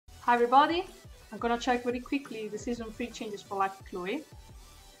Hi everybody, I'm gonna check very quickly the season 3 changes for Lucky Chloe.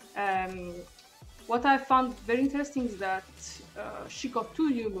 What I found very interesting is that she got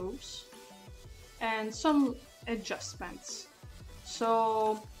 2 new moves and some adjustments.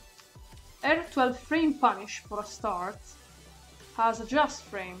 So her 12 frame punish for a start has a just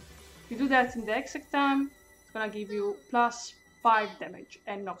frame. If you do that in the exact time, it's gonna give you plus 5 damage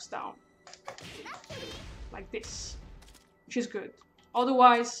and knocks down. Like this, which is good.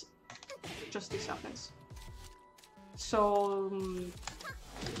 Otherwise, just this happens. So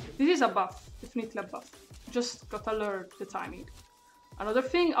this is a buff, definitely a buff. Just gotta learn the timing. Another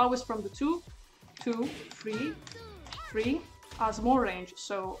thing, always from the 2, 2, 3, 3 has more range,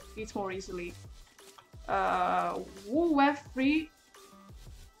 so it's more easily. UF3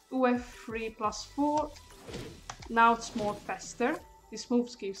 plus 4. Now it's more faster. This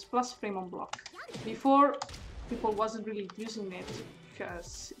move gives plus frame on block. Before, people wasn't really using it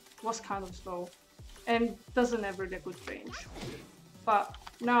because it was kind of slow and doesn't have really a good range. But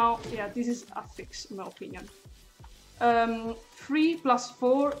now, yeah, this is a fix in my opinion. 3 plus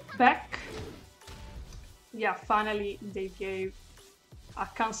 4 back. Yeah, finally they gave a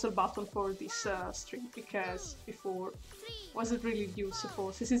cancel button for this string, because before wasn't really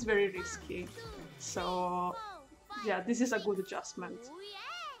useful. This is very risky. So yeah, this is a good adjustment.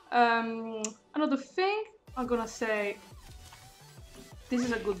 Another thing I'm gonna say, this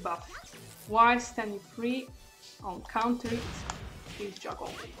is a good buff. While standing free on counter it, is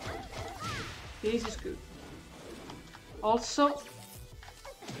juggle. This is good. Also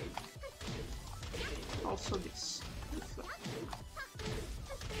this.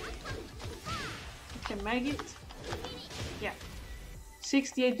 You can make it. Yeah.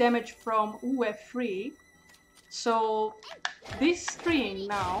 68 damage from UF3. So this string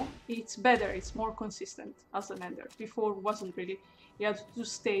now, it's better, it's more consistent as an ender. Before wasn't really. You had to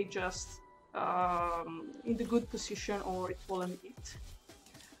stay just in the good position or it wouldn't hit.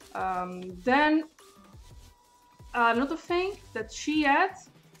 Then another thing that she had,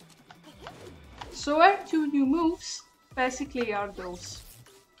 so her 2 new moves basically are those.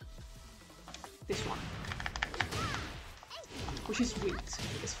 This one, which is weird,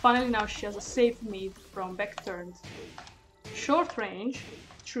 because finally now she has a safe mid from back turned. Short range,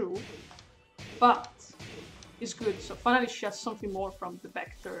 true, but it's good, so finally she has something more from the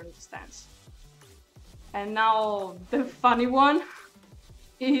back turned stance. And now the funny one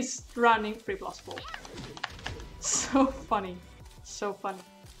is running 3 plus 4. So funny, so funny.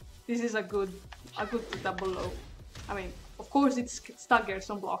 This is a good double low. I mean, of course it's staggers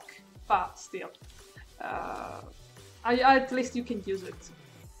on block, but still. At least you can use it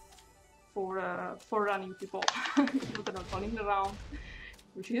for running people, people that are running around,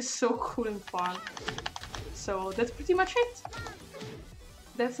 which is so cool and fun. So that's pretty much it.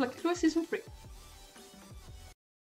 That's Lucky Chloe Season 3.